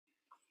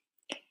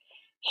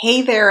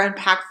Hey there,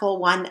 Impactful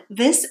One.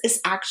 This is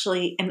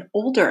actually an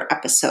older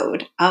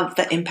episode of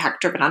the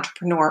Impact Driven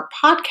Entrepreneur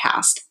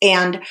podcast.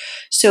 And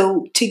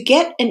so to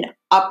get an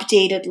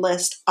updated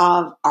list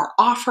of our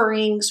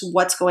offerings,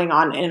 what's going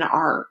on in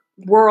our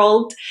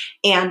world,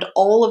 and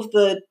all of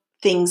the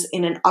things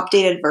in an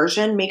updated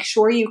version, make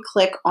sure you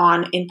click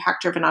on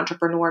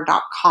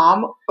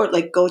impactdrivenentrepreneur.com or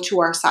go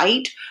to our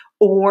site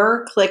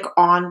or click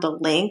on the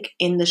link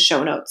in the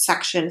show notes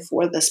section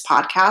for this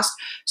podcast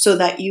so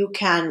that you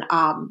can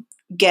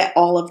get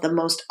all of the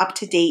most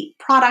up-to-date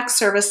products,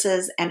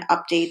 services, and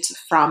updates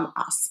from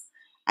us.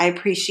 I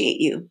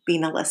appreciate you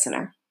being a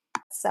listener.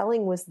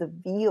 Selling was the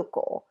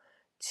vehicle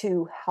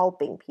to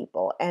helping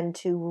people and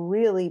to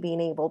really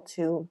being able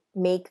to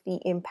make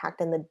the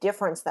impact and the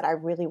difference that I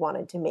really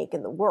wanted to make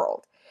in the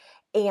world.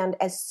 And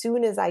as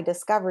soon as I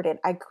discovered it,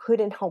 I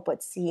couldn't help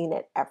but seeing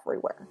it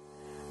everywhere.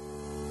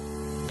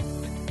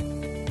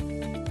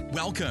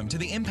 Welcome to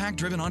the Impact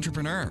Driven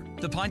Entrepreneur,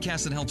 the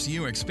podcast that helps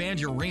you expand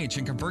your reach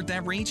and convert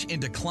that reach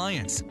into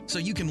clients so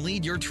you can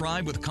lead your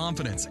tribe with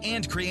confidence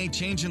and create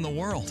change in the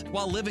world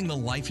while living the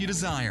life you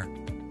desire.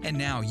 And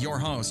now your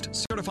host,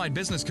 certified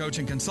business coach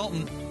and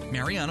consultant,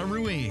 Mariana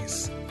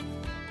Ruiz.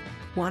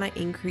 Want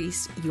to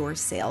increase your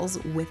sales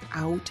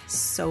without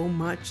so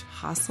much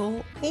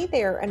hustle? Hey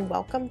there, and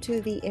welcome to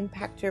the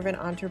Impact Driven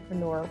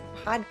Entrepreneur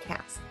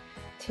podcast.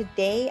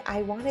 Today,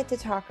 I wanted to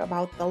talk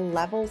about the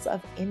levels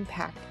of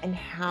impact and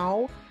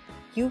how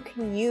you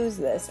can use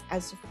this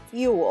as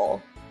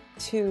fuel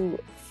to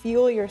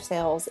fuel your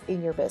sales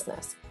in your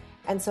business.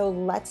 And so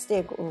let's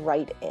dig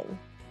right in.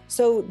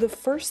 So the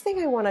first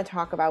thing I want to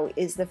talk about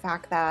is the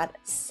fact that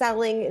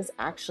selling is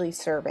actually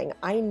serving.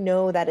 I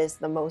know that is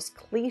the most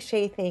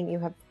cliche thing you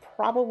have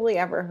probably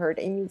ever heard,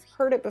 and you've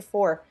heard it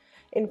before.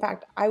 In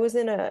fact, I was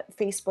in a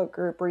Facebook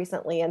group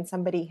recently and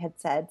somebody had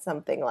said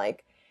something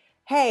like,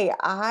 hey,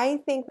 I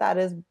think that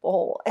is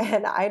bull,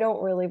 and I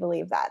don't really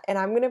believe that. And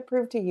I'm going to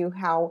prove to you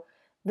how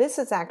this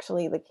is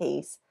actually the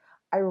case.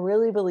 I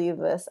really believe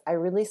this. I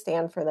really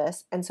stand for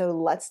this. And so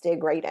let's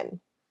dig right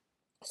in.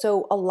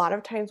 So a lot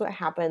of times what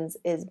happens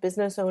is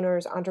business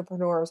owners,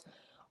 entrepreneurs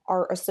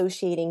are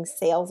associating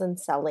sales and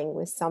selling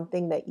with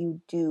something that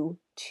you do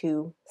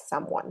to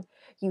someone.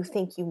 You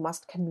think you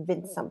must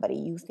convince somebody.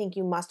 You think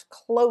you must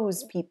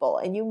close people,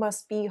 and you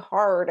must be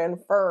hard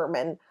and firm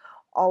and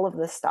all of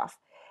this stuff.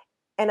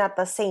 And at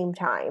the same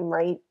time,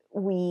 right,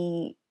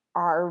 we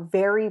are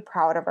very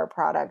proud of our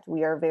product.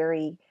 We are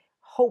very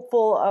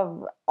hopeful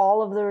of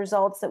all of the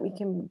results that we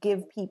can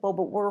give people,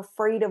 but we're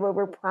afraid of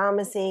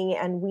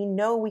overpromising, and we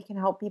know we can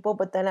help people,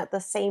 but then at the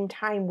same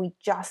time, we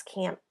just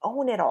can't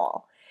own it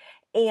all.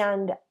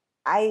 And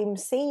I'm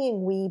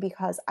saying we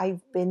because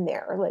I've been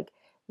there.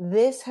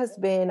 This has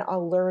been a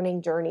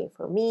learning journey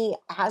for me.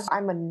 As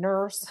I'm a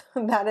nurse,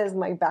 that is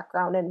my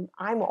background, and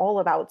I'm all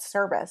about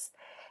service.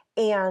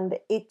 And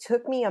it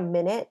took me a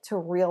minute to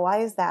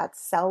realize that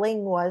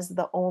selling was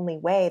the only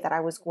way that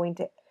I was going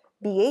to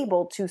be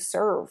able to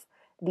serve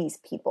these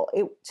people.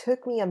 It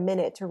took me a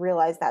minute to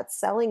realize that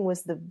selling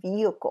was the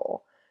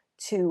vehicle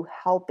to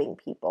helping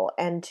people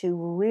and to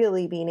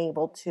really being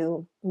able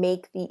to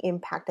make the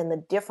impact and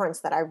the difference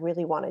that I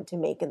really wanted to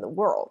make in the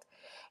world.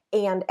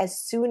 And as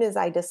soon as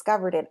I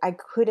discovered it, I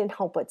couldn't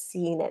help but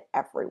seeing it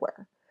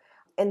everywhere.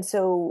 And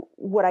so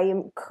what I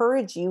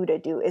encourage you to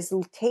do is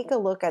take a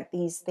look at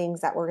these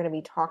things that we're going to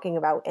be talking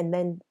about and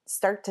then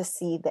start to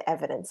see the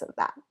evidence of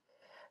that.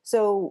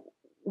 So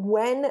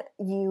when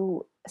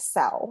you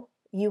sell,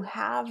 you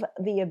have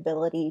the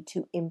ability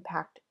to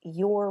impact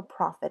your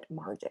profit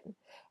margin.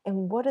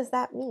 And what does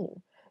that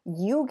mean?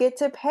 You get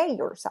to pay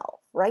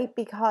yourself, right?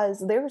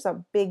 Because there's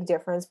a big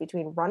difference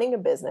between running a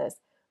business,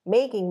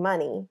 making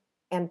money,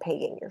 and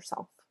paying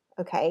yourself,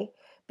 okay?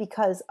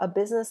 Because a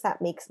business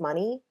that makes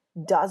money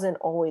doesn't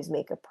always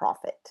make a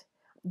profit.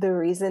 The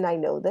reason I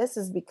know this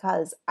is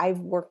because I've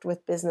worked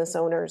with business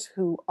owners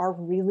who are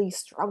really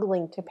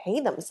struggling to pay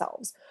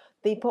themselves.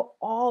 They put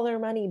all their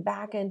money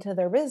back into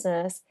their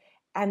business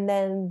and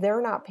then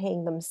they're not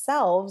paying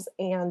themselves.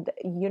 And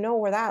you know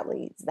where that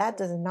leads. That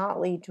does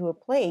not lead to a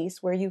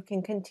place where you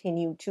can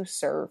continue to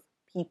serve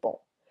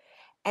people.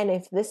 And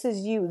if this is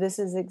you, this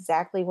is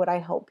exactly what I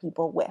help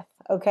people with,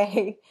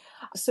 okay?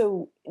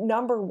 So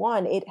number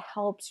one, it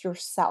helps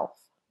yourself,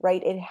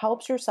 right? It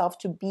helps yourself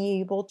to be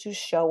able to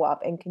show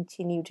up and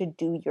continue to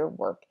do your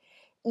work.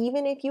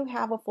 Even if you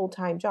have a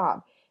full-time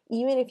job,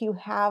 even if you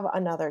have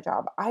another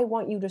job, I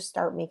want you to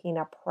start making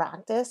a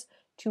practice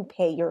to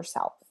pay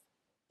yourself.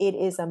 It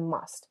is a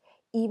must,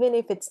 even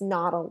if it's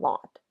not a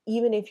lot,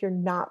 even if you're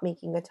not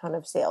making a ton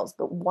of sales.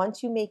 But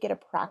once you make it a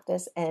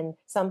practice and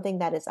something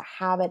that is a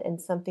habit and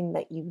something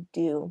that you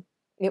do,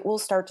 it will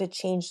start to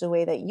change the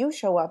way that you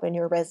show up in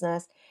your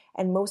business.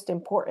 And most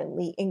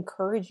importantly,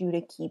 encourage you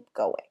to keep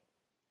going.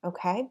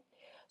 Okay?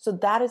 So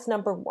that is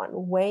number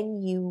one.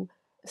 When you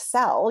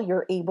sell,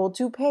 you're able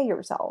to pay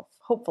yourself,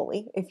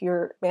 hopefully, if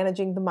you're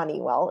managing the money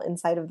well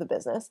inside of the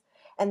business.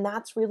 And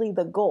that's really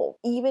the goal.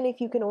 Even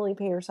if you can only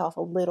pay yourself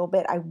a little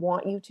bit, I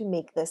want you to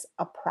make this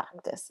a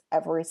practice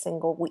every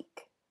single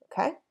week.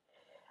 Okay?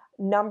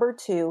 Number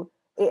two,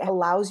 it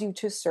allows you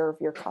to serve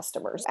your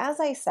customers. As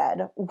I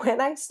said, when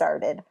I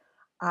started,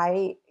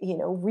 I,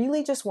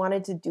 really just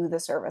wanted to do the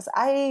service.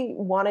 I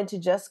wanted to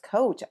just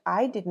coach.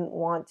 I didn't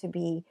want to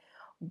be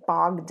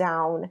bogged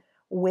down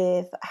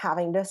with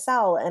having to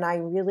sell. And I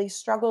really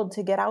struggled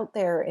to get out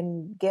there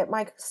and get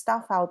my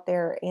stuff out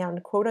there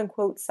and quote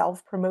unquote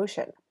self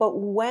promotion. But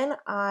when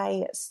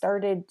I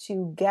started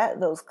to get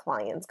those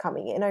clients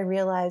coming in, I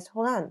realized,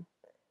 hold on,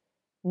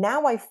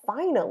 now I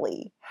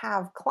finally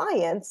have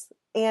clients,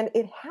 and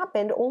it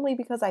happened only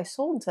because I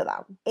sold to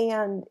them.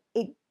 And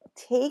it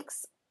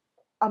takes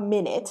a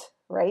minute,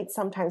 right?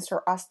 Sometimes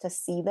for us to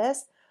see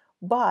this,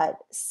 but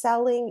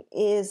selling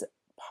is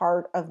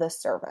part of the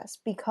service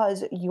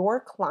because your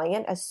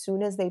client, as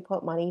soon as they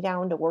put money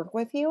down to work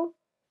with you,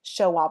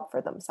 show up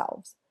for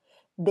themselves.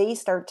 They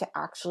start to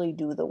actually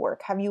do the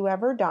work. Have you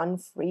ever done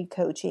free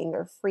coaching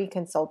or free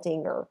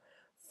consulting or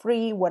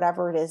free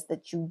whatever it is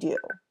that you do,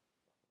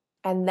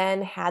 and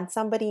then had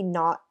somebody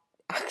not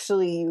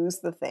actually use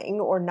the thing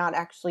or not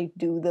actually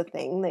do the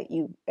thing that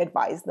you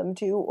advised them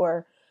to,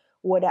 or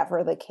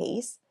whatever the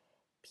case?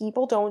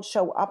 People don't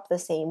show up the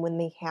same when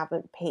they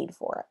haven't paid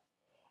for it.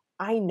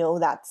 I know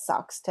that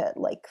sucks to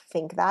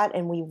think that,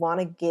 and we want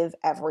to give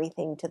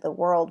everything to the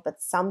world,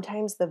 but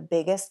sometimes the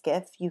biggest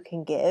gift you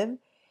can give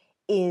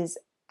is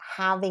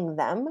having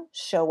them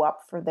show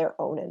up for their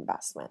own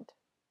investment.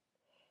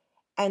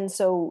 And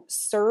so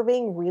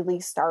serving really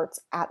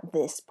starts at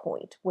this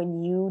point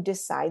when you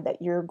decide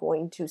that you're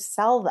going to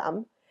sell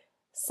them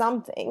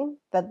something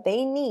that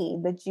they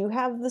need, that you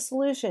have the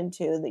solution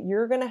to, that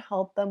you're going to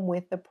help them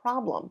with the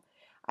problem.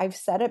 I've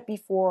said it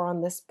before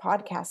on this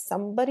podcast,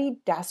 somebody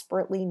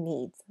desperately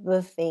needs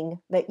the thing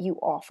that you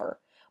offer.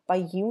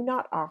 By you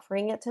not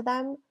offering it to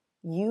them,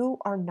 you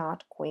are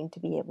not going to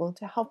be able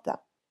to help them.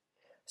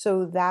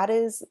 So that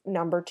is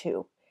number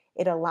 2.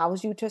 It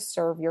allows you to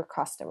serve your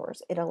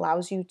customers. It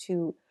allows you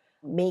to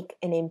make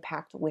an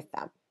impact with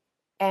them.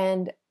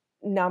 And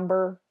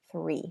number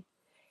 3,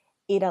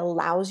 it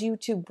allows you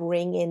to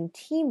bring in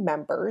team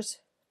members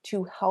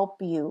to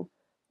help you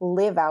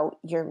live out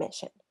your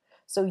mission.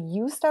 So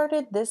you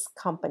started this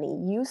company,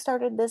 you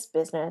started this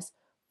business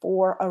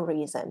for a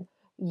reason.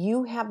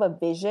 You have a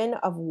vision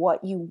of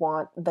what you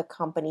want the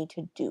company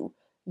to do.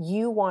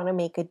 You want to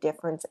make a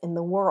difference in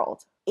the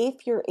world.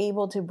 If you're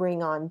able to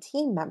bring on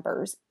team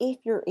members, if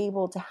you're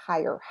able to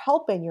hire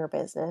help in your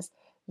business,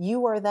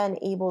 you are then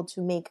able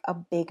to make a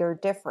bigger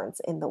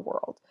difference in the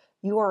world.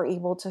 You are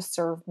able to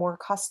serve more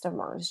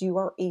customers. You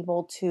are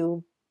able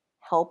to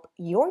help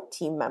your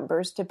team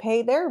members to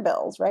pay their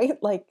bills, right?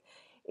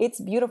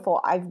 It's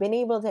beautiful. I've been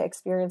able to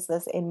experience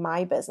this in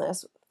my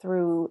business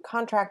through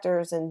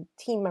contractors and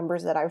team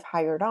members that I've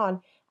hired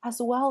on, as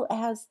well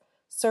as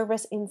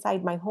service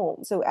inside my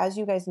home. So as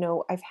you guys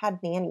know, I've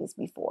had nannies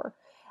before,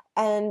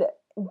 and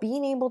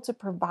being able to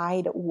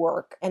provide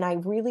work, and I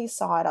really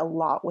saw it a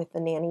lot with the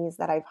nannies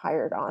that I've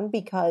hired on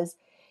because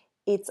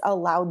it's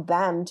allowed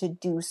them to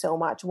do so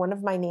much. One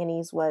of my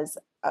nannies was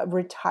a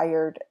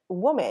retired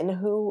woman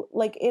who,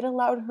 it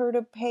allowed her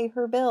to pay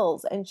her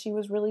bills, and she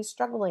was really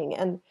struggling.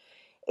 And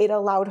it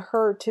allowed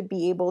her to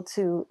be able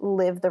to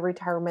live the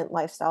retirement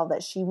lifestyle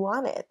that she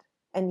wanted.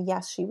 And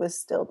yes, she was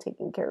still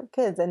taking care of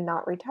kids and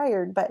not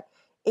retired, but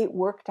it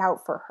worked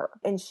out for her.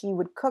 And she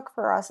would cook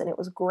for us, and it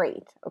was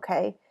great.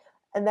 Okay.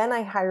 And then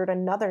I hired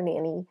another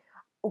nanny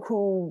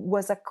who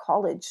was a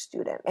college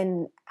student,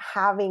 and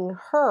having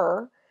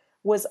her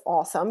was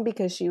awesome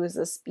because she was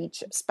a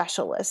speech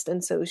specialist.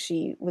 And so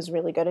she was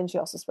really good. And she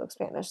also spoke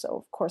Spanish. So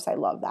of course I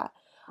love that.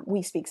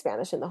 We speak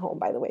Spanish in the home,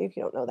 by the way, if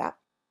you don't know that.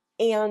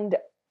 And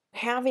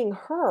having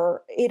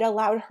her, it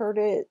allowed her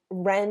to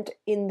rent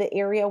in the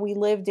area we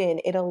lived in.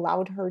 It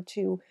allowed her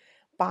to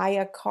buy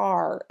a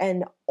car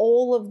and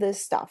all of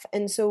this stuff.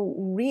 And so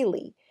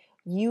really,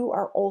 you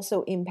are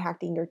also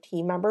impacting your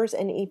team members.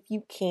 And if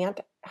you can't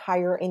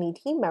hire any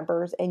team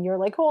members and you're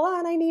like, hold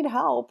on, I need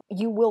help,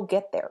 you will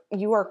get there.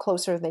 You are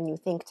closer than you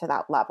think to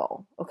that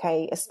level,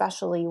 okay?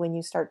 Especially when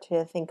you start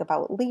to think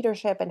about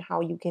leadership and how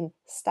you can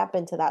step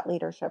into that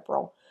leadership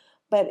role.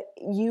 But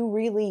you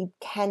really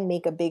can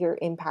make a bigger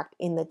impact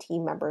in the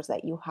team members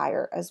that you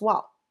hire as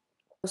well.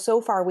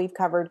 So far, we've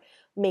covered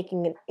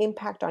making an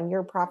impact on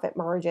your profit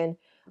margin,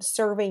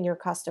 serving your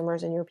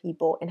customers and your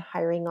people, and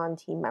hiring on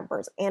team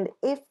members. And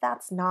if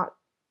that's not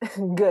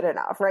good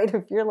enough, right?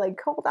 If you're like,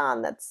 hold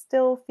on, that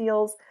still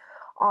feels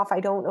off, I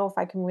don't know if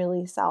I can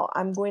really sell,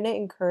 I'm going to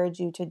encourage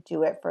you to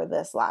do it for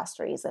this last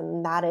reason,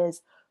 and that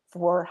is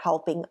for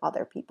helping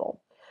other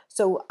people.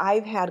 So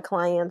I've had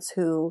clients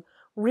who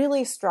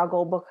really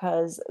struggle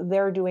because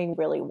they're doing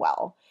really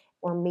well,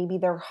 or maybe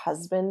their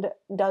husband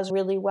does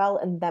really well,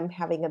 and them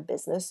having a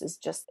business is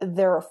just,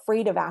 they're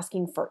afraid of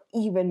asking for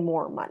even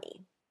more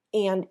money.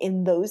 And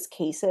in those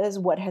cases,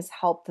 what has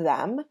helped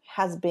them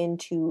has been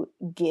to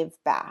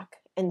give back.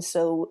 And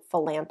so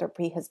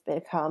philanthropy has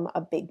become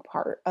a big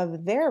part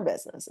of their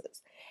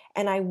businesses.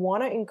 And I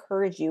want to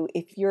encourage you,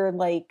 if you're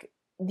like,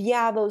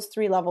 yeah, those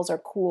 3 levels are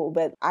cool,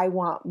 but I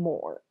want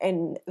more,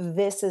 and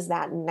this is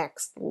that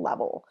next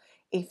level.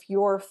 If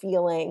you're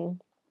feeling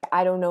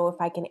I don't know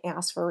if I can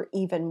ask for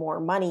even more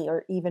money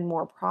or even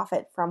more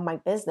profit from my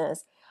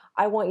business.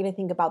 I want you to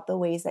think about the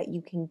ways that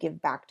you can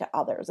give back to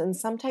others. And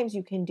sometimes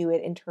you can do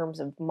it in terms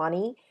of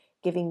money,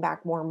 giving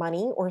back more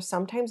money, or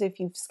sometimes if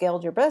you've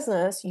scaled your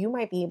business, you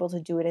might be able to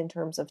do it in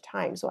terms of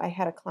time. So I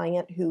had a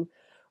client who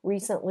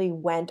recently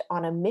went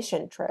on a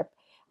mission trip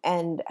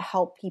and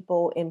helped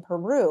people in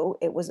Peru.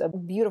 It was a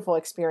beautiful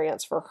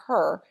experience for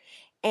her.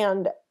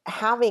 And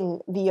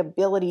having the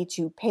ability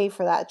to pay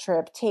for that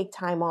trip, take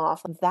time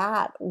off,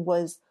 that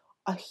was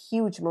a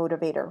huge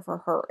motivator for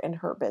her in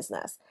her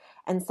business.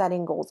 And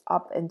setting goals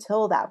up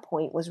until that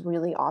point was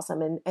really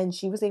awesome. And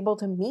she was able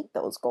to meet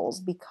those goals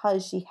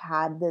because she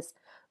had this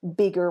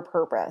bigger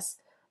purpose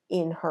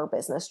in her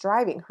business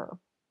driving her.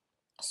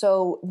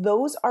 So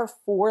those are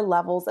 4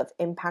 levels of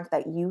impact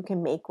that you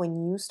can make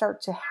when you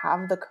start to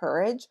have the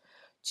courage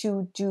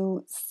to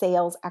do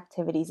sales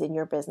activities in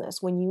your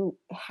business. When you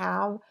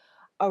have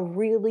a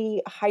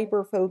really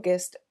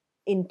hyper-focused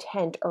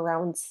intent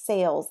around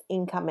sales,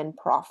 income, and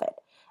profit.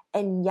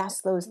 And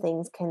yes, those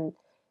things can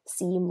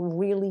seem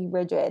really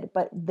rigid,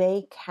 but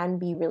they can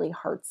be really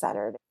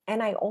heart-centered.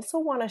 And I also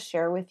want to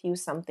share with you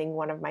something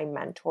one of my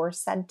mentors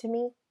said to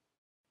me.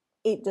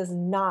 It does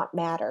not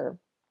matter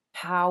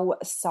how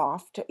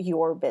soft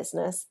your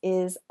business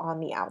is on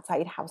the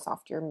outside, how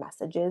soft your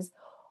message is.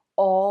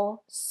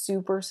 All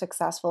super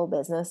successful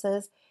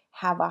businesses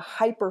have a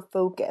hyper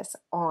focus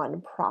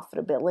on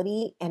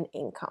profitability and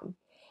income.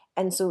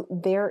 And so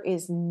there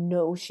is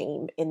no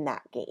shame in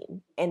that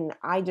game. And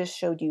I just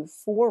showed you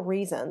 4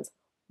 reasons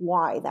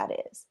why that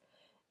is.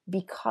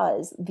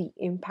 Because the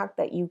impact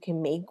that you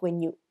can make when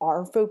you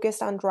are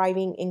focused on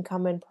driving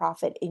income and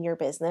profit in your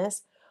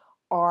business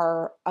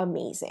are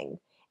amazing.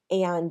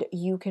 And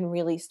you can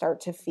really start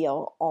to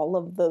feel all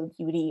of the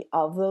beauty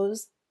of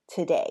those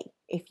today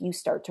if you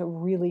start to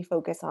really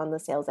focus on the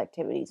sales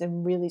activities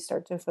and really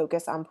start to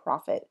focus on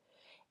profit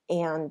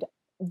and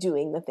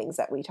doing the things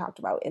that we talked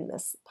about in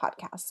this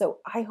podcast. So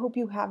I hope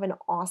you have an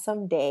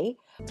awesome day.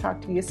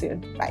 Talk to you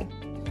soon. Bye.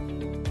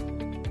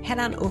 Head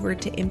on over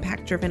to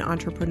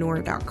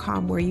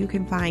impactdrivenentrepreneur.com where you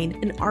can find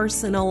an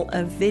arsenal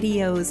of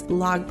videos,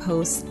 blog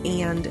posts,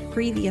 and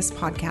previous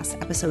podcast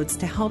episodes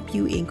to help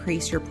you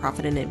increase your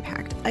profit and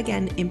impact.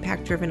 Again,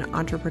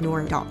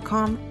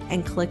 impactdrivenentrepreneur.com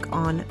and click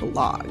on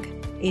blog.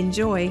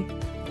 Enjoy.